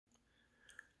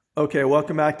Okay,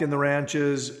 welcome back to In the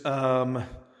Ranches. I'm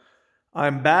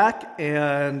back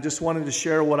and just wanted to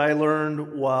share what I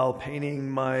learned while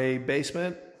painting my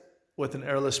basement with an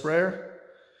airless sprayer.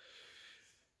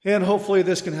 And hopefully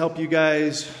this can help you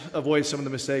guys avoid some of the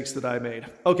mistakes that I made.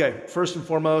 Okay, first and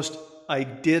foremost, I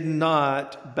did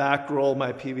not back roll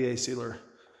my PVA sealer.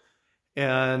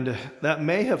 And that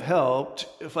may have helped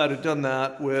if I'd have done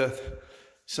that with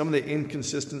some of the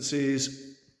inconsistencies.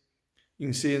 You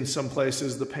can see in some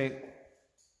places the paint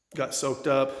got soaked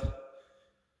up.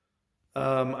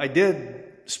 I did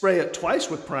spray it twice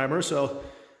with primer, so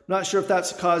I'm not sure if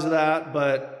that's the cause of that,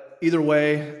 but either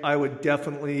way, I would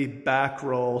definitely back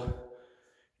roll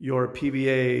your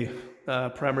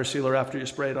PVA primer sealer after you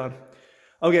spray it on.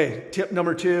 Okay, tip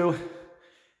number 2,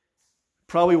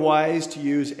 probably wise to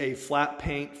use a flat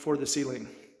paint for the ceiling.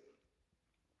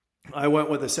 I went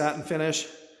with a satin finish.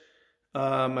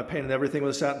 I painted everything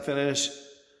with a satin finish.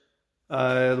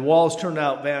 The walls turned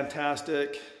out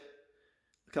fantastic.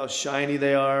 Look how shiny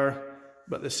they are.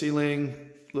 But the ceiling,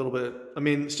 a little bit,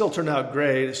 it still turned out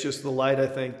great. It's just the light, I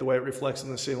think, the way it reflects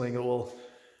in the ceiling, it will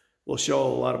show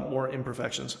a lot of more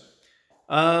imperfections.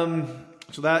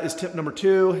 So that is tip number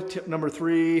 2. Tip number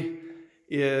 3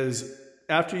 is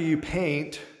after you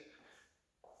paint,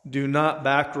 do not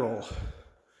back roll.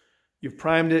 You've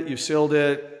primed it, you've sealed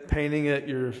it, painting it,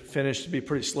 you're finished to be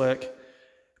pretty slick.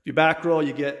 If you back roll,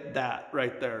 you get that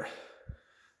right there.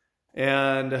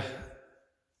 And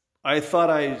I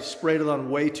thought I sprayed it on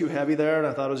way too heavy there, and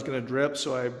I thought it was going to drip,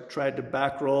 so I tried to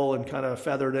back roll and kind of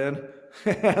feather it in.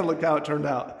 And look how it turned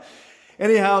out.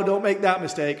 Anyhow, don't make that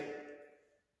mistake.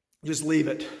 Just leave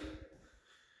it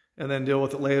and then deal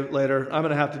with it later. I'm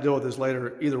going to have to deal with this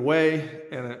later either way,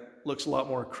 and it looks a lot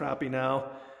more crappy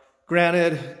now.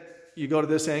 Granted, you go to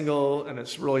this angle and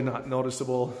it's really not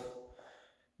noticeable,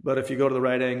 but if you go to the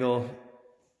right angle,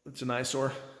 it's an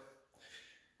eyesore.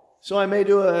 So I may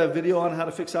do a video on how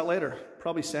to fix that later.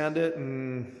 Probably sand it,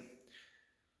 and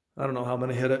I don't know how I'm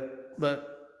going to hit it, but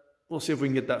we'll see if we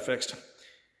can get that fixed.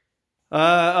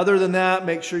 Other than that,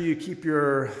 make sure you keep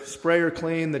your sprayer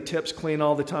clean, the tips clean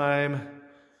all the time.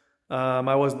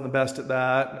 I wasn't the best at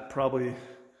that. Probably,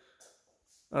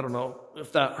 I don't know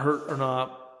if that hurt or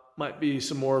not. Might be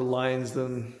some more lines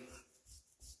than,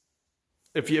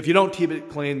 if you don't keep it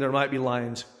clean, there might be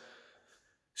lines.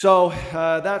 So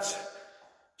that's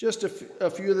just a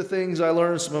few of the things I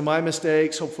learned, some of my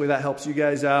mistakes. Hopefully that helps you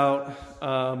guys out.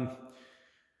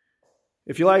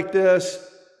 If you like this,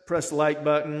 press the like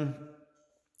button.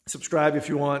 Subscribe if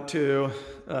you want to.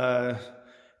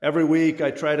 Every week I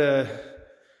try to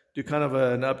do kind of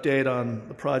an update on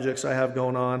the projects I have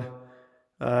going on.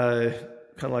 Kind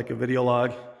of like a video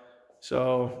log.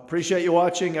 So appreciate you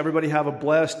watching. Everybody have a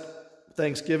blessed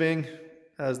Thanksgiving,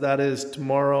 as that is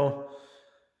tomorrow.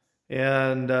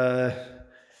 And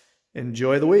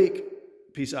enjoy the week.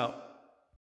 Peace out.